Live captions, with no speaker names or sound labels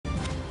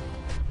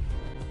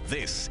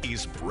This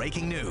is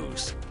breaking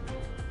news.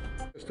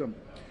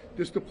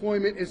 This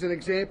deployment is an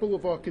example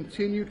of our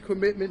continued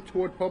commitment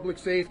toward public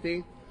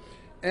safety,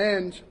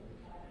 and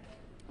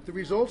the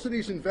results of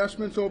these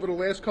investments over the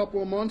last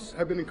couple of months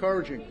have been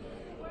encouraging.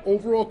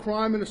 Overall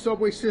crime in the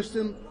subway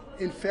system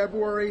in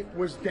February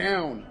was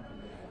down,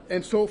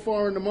 and so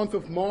far in the month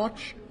of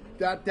March,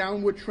 that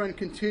downward trend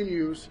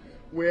continues,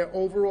 where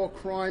overall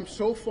crime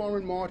so far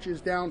in March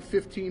is down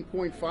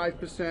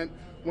 15.5%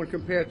 when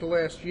compared to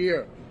last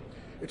year.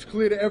 It's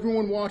clear to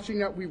everyone watching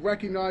that we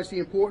recognize the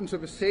importance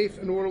of a safe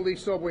and orderly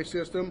subway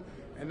system,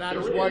 and that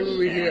is why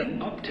we're here.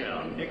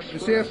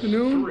 This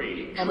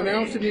afternoon, I'm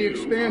announcing the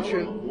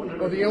expansion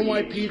of the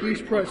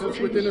NYPD's presence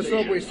within the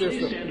subway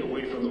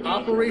system.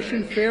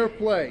 Operation Fair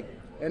Play,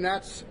 and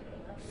that's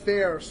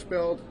FAIR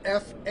spelled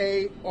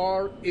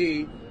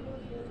F-A-R-E,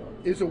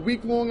 is a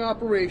week-long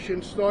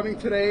operation starting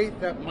today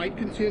that might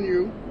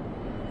continue,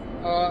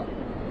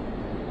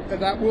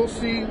 and that will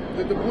see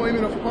the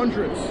deployment of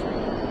hundreds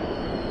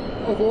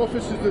of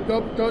officers to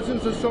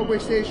dozens of subway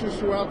stations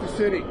throughout the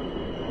city.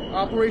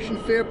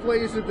 Operation Fair Play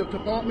is a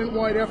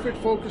department-wide effort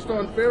focused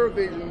on fare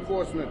evasion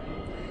enforcement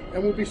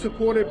and will be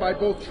supported by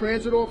both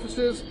transit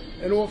officers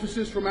and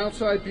officers from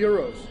outside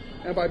bureaus,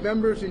 and by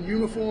members in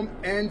uniform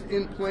and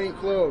in plain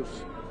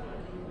clothes.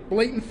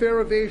 Blatant fare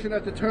evasion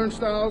at the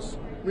turnstiles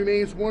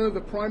remains one of the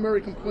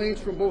primary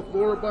complaints from both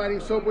law-abiding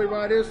subway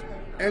riders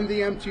and the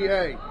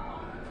MTA.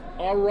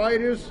 Our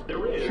riders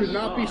should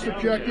not be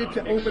subjected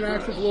to open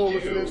acts of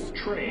lawlessness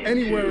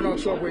anywhere in our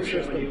subway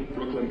system.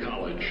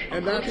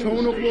 And that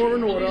tone of law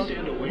and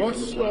order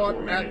must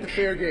start at the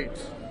fare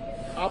gates.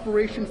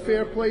 Operation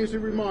Fair Play is a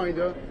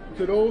reminder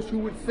to those who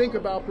would think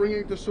about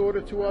bringing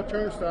disorder to our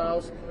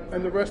turnstiles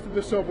and the rest of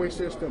the subway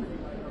system.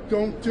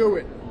 Don't do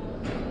it.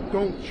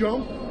 Don't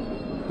jump.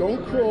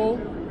 Don't crawl.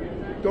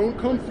 Don't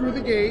come through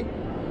the gate.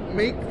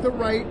 Make the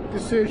right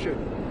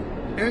decision.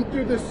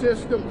 Enter the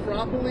system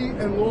properly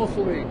and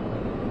lawfully,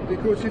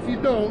 because if you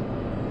don't,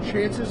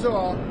 chances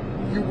are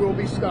you will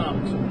be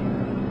stopped.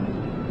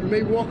 You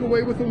may walk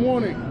away with a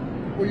warning,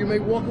 or you may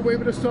walk away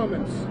with a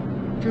summons,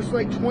 just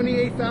like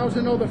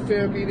 28,000 other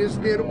fare beaters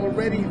did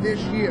already this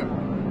year.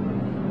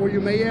 Or you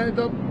may end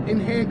up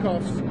in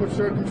handcuffs when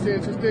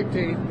circumstances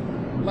dictate,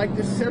 like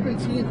the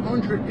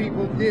 1,700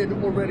 people did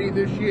already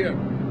this year.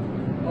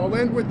 I'll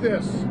end with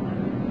this.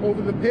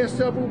 Over the past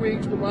several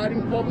weeks, the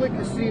riding public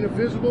has seen a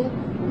visible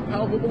and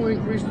palpable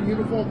increase in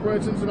uniform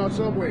presence in our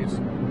subways.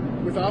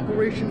 With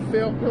Operation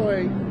Fair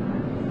Play,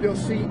 they'll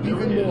see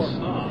even more.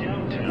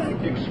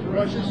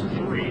 Express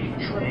 3,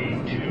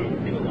 train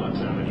 2, Ingalot's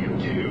Avenue,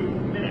 2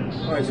 minutes.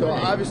 All right, so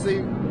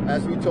obviously,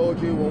 as we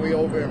told you when we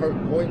over in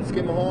Hoyt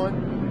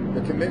Skimmerhorn,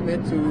 the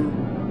commitment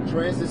to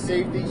transit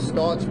safety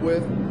starts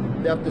with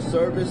depth of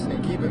service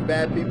and keeping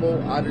bad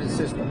people out of the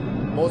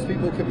system. Most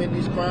people commit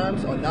these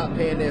crimes are not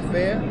paying their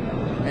fare,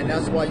 and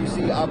that's why you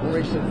see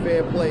Operation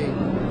Fair Play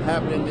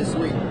happening this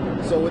week.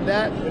 So with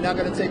that, we're not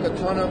going to take a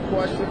ton of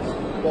questions,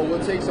 but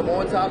we'll take some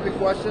on-topic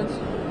questions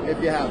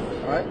if you have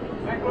them, all right?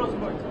 Mike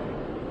Rosenberg,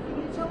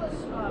 can you tell us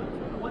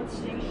what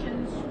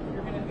stations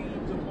you're going to be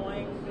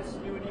deploying this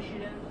new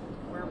initiative,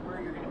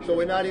 where you're going to be? So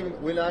we're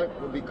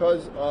not,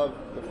 because of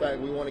the fact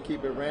we want to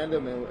keep it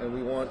random, and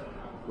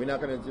we're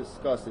not going to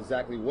discuss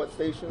exactly what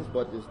stations,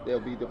 but they'll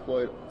be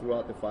deployed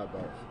throughout the 5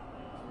 boroughs.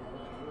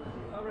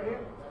 Over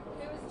here.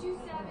 There was 2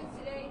 stabbings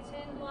today,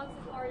 10 blocks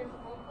apart in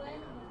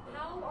Brooklyn.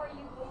 How are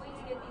you going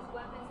to get these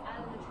weapons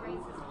out of the train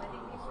system? I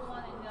think people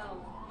want to know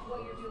what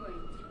you're doing.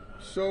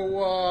 So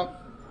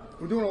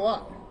we're doing a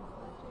lot.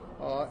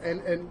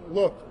 And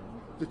look,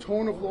 the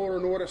tone of law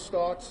and order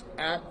starts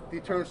at the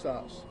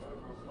turnstiles,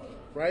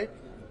 right?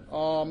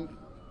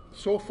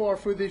 So far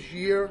for this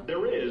year,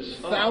 there is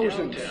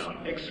thousands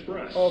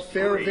of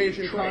fare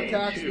evasion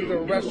contacts, either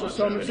arrests or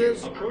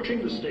summonses.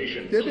 Approaching the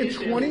station. There have been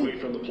 20. Away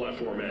from the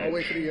platform edge. I'll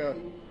wait for the.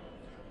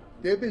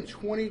 There have been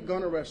 20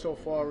 gun arrests so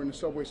far in the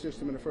subway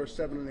system in the first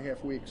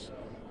 7.5 weeks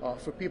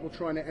for people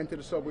trying to enter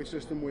the subway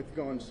system with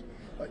guns.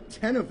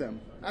 10 of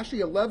them, actually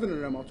 11 of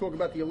them. I'll talk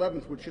about the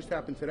 11th, which just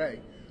happened today.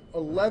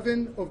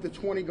 11 of the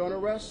 20 gun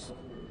arrests,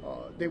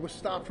 they were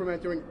stopped from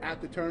entering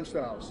at the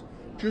turnstiles.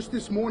 Just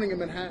this morning in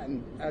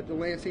Manhattan, at the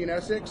Lansing and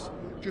Essex,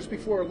 just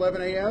before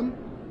 11 a.m.,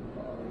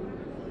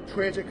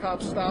 transit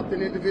cops stopped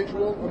an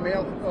individual, a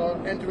male,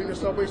 entering the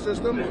subway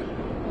system.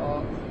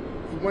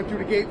 He went through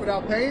the gate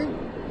without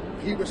paying.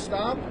 He was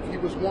stopped. He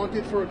was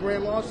wanted for a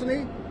grand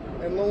larceny,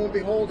 and lo and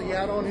behold, he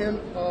had on him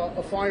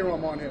a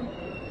firearm on him.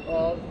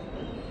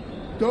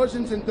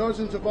 Dozens and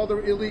dozens of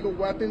other illegal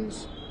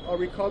weapons are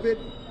recovered,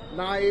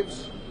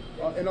 knives,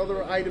 and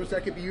other items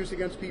that could be used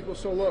against people.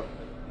 So look,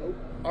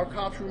 our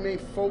cops remain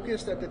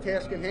focused at the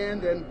task in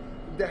hand, and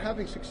they're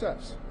having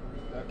success.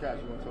 Cash,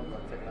 you want to talk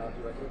about technology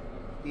right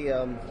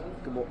here?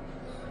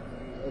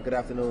 Good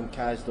afternoon,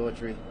 Kaz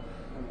Daughtry,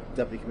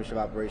 Deputy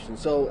Commissioner of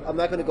Operations. So I'm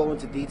not going to go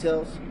into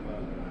details.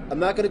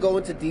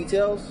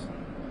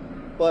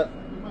 But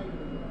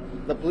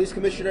the police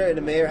commissioner and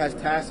the mayor has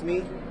tasked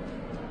me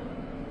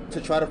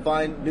to try to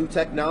find new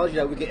technology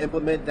that we can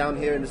implement down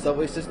here in the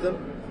subway system.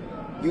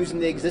 using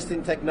the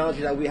existing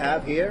technology that we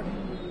have here,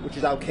 which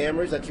is our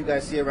cameras that you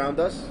guys see around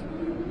us.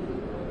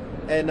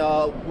 And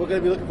we're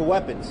going to be looking for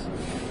weapons.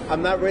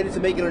 I'm not ready to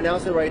make an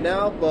announcement right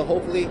now, but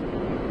hopefully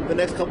the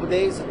next couple of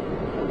days,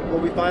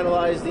 when we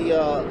finalize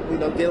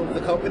the, dealing with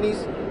the companies,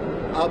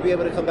 I'll be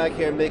able to come back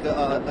here and make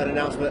an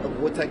announcement of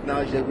what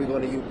technology that we're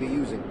going to be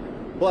using.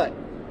 But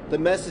the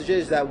message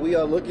is that we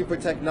are looking for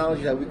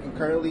technology that we can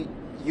currently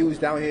use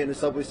down here in the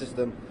subway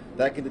system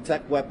that can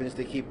detect weapons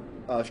to keep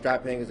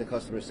strap hangers and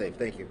customers safe.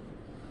 Thank you.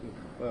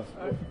 Well,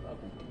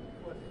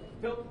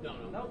 Phil?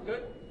 No,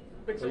 good.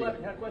 Pix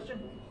 11 had a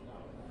question?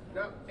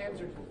 No,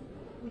 answered.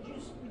 Would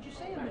you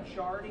say a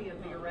majority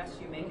of the arrests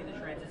you make in the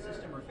transit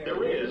system are fair?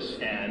 There is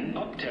an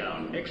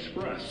Uptown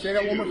Express. Say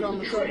that one more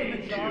time.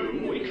 Train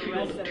to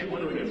Wakefield,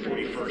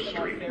 241st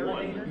Street,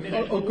 1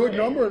 minute. A good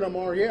number of them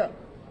are, yeah.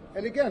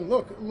 And again,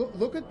 look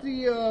at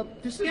the.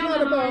 This is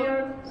not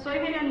about. Soy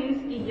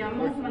Virianis y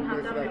llamo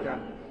Manhattan Vega.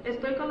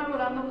 Estoy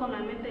colaborando con la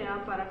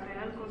MTA para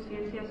crear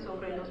conciencia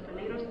sobre los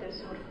peligros de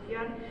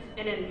surfear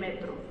en el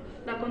metro.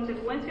 Las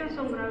consecuencias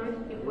son graves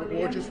y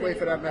podrían We'll just wait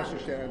for that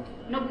message to end.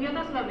 No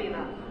pierdas la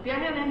vida.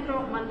 Viaje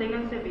adentro,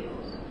 manténganse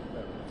vivos.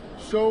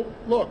 So,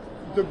 look,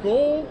 the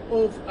goal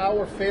of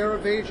our fare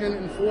evasion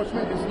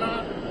enforcement is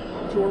not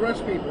to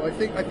arrest people. I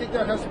think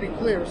that has to be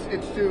clear.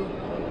 It's to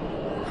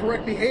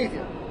correct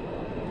behavior.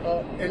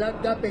 And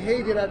that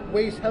behavior that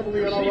weighs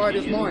heavily on our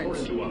riders'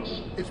 minds.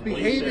 It's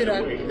behavior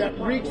that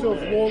reeks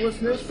of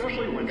lawlessness,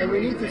 and we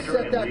need to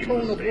set that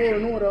tone of law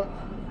and order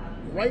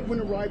right when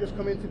the riders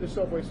come into the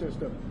subway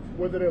system,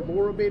 whether they're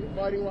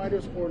law-abiding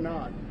riders or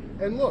not.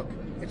 And look,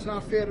 it's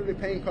not fair to the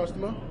paying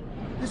customer.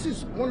 This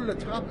is one of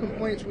the top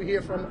complaints we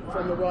hear from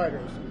the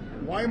riders.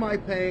 Why am I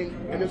paying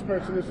and this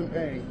person isn't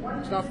paying?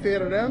 It's not fair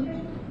to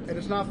them, and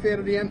it's not fair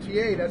to the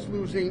MTA that's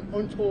losing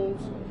untold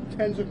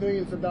tens of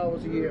millions of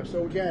dollars a year.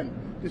 So again,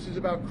 this is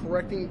about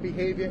correcting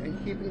behavior and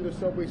keeping the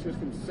subway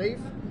system safe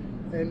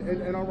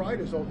and our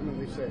riders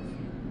ultimately safe.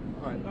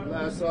 All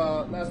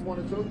right, last one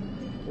or two.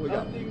 What we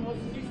got?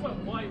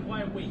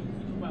 Why wait?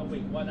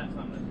 Why that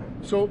time?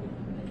 So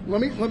let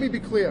me be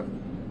clear.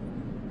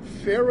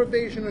 Fare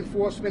evasion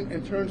enforcement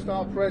and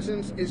turnstile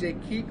presence is a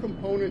key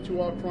component to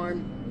our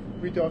crime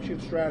reduction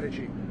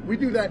strategy. We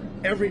do that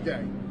every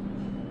day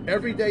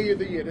of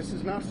the year. This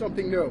is not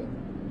something new.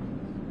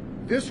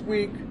 This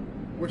week,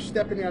 we're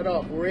stepping that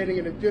up. We're adding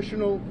an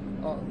additional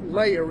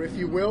layer, if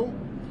you will,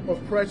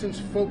 of presence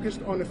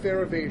focused on the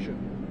fare evasion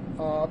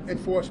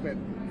enforcement.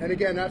 And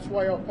again, that's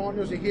why our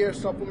partners are here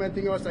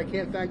supplementing us. I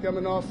can't thank them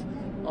enough.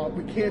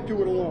 We can't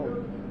do it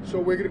alone. So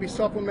we're going to be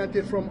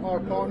supplemented from our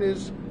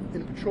partners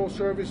in the Patrol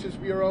Services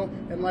Bureau.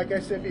 And like I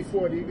said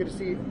before, you're going to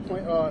see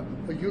a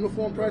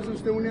uniform presence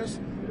doing this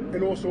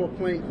and also a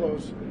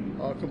plainclothes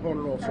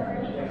component also.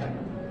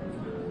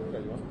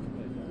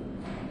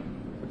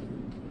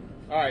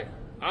 All right.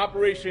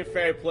 Operation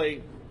Fair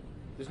Play,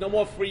 there's no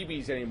more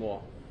freebies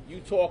anymore.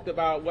 You talked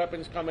about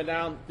weapons coming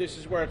down. This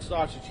is where it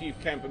starts, as Chief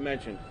Kemper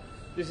mentioned.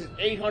 This is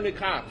 800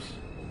 cops.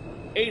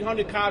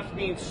 800 cops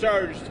being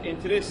surged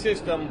into this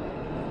system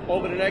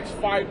over the next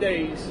 5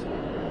 days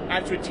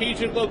at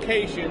strategic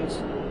locations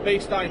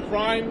based on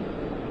crime,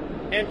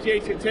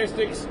 MTA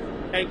statistics,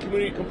 and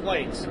community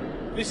complaints.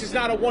 This is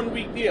not a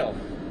one-week deal.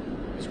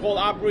 It's called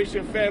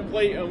Operation Fair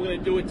Play, and we're going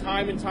to do it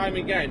time and time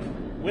again.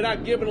 We're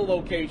not giving the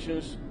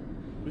locations,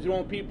 because we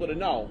want people to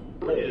know.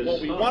 What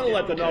we want to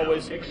let them know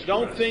is,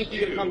 don't think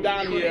you can come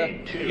down here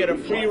and get a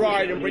free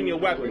ride and bring your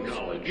weapons.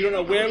 You don't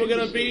know where we're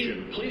going to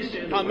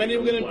be, how many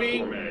we're going to be,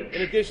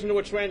 in addition to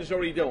what Trans is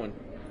already doing.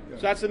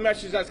 So that's the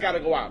message that's got to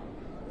go out.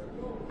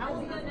 Has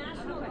the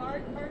National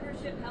Guard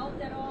partnership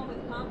helped at all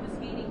with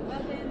confiscating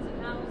weapons,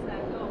 and how is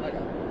that going?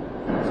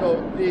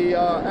 So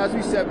as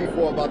we said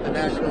before about the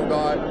National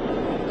Guard,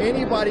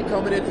 anybody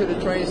coming into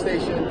the train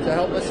station to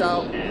help us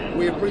out,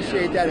 we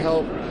appreciate that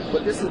help.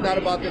 But this is not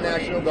about the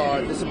National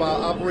Guard. This is about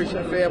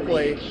Operation Fair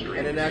Play,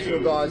 and the National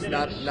Guard's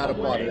not a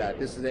part of that.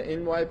 This is an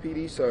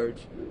NYPD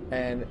surge,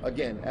 and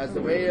again, as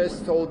the mayor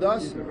has told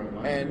us,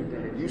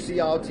 and you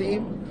see our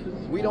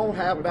team, we don't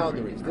have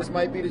boundaries. This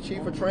might be the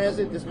chief of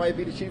transit, this might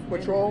be the chief of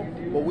patrol,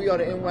 but we are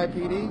the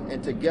NYPD,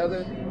 and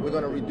together we're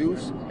going to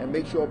reduce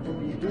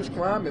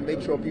crime and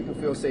make sure people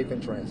feel safe in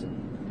transit.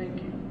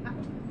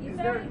 Is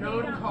there a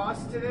known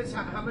cost to this?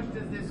 How much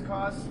does this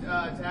cost to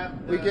have?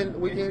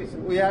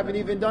 We haven't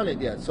even done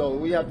it yet, so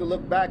we have to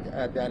look back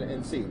at that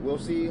and see. We'll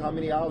see how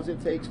many hours it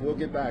takes. We'll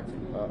get back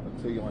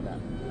to you on that.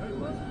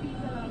 Most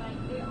people are like,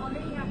 they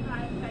already have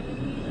prior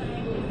felonies or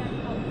anything that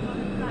comes on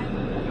the crime.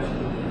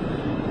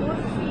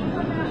 Most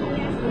people are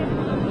arrested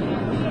on the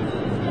MTA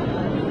system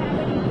or the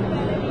felony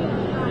or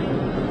crime.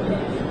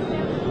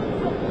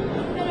 So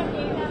is there a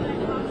data that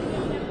how many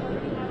of them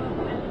already have a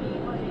felony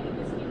or any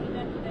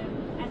misdemeanor to them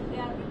and they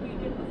are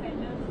repeated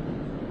offenders?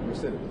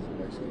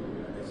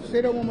 Say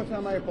that one more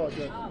time, I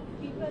apologize.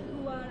 People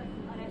who are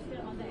arrested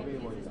on the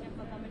MTA system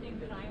for committing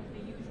crimes,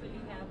 they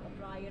usually have a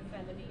prior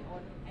felony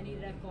or any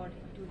record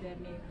to their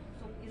name.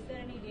 So is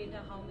there any data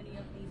how many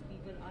of these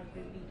people are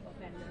repeat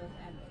offenders,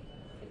 and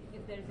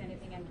if there is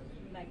anything, and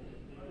like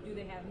do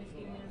they have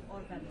misdemeanors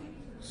or felonies?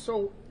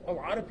 So a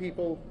lot of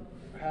people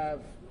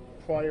have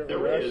prior There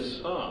arrests.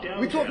 is a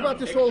We talk about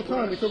this all the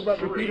time. We talk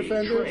about repeat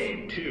offenders,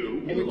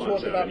 and we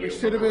talk about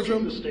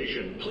recidivism,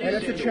 and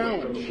it's a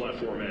challenge.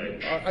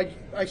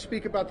 I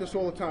speak about this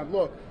all the time.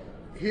 Look,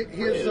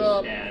 here's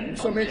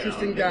some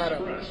interesting data.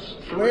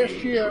 Last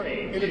year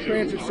in the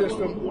transit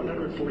system,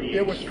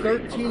 there was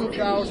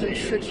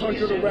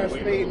 13,600 arrests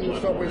made in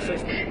the subway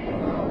system.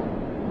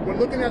 When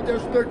looking at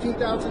those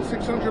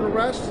 13,600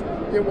 arrests,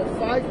 there were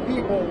 5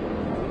 people.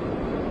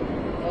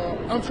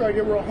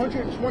 There were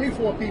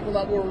 124 people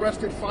that were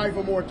arrested 5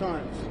 or more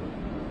times.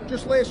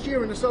 Just last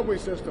year in the subway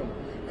system.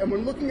 And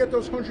when looking at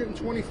those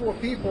 124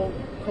 people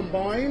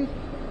combined,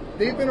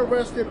 they've been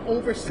arrested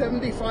over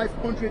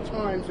 7,500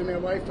 times in their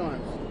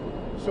lifetimes.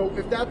 So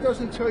if that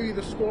doesn't tell you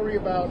the story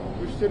about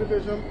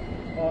recidivism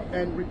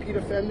and repeat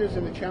offenders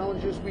and the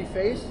challenges we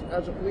face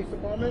as a police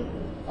department,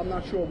 I'm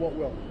not sure what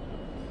will.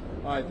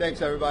 All right,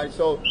 thanks everybody.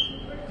 So,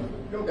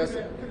 Could a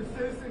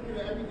citizen, could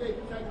an everyday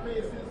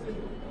taxpayer citizen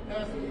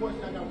ask a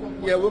question? I got one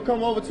question. yeah, we'll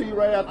come over to you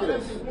right after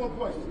this. Just one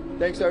question.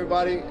 Thanks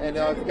everybody, and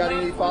if you got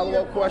any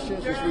follow-up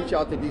questions, just reach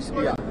out to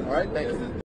DCBI. All right, thank you.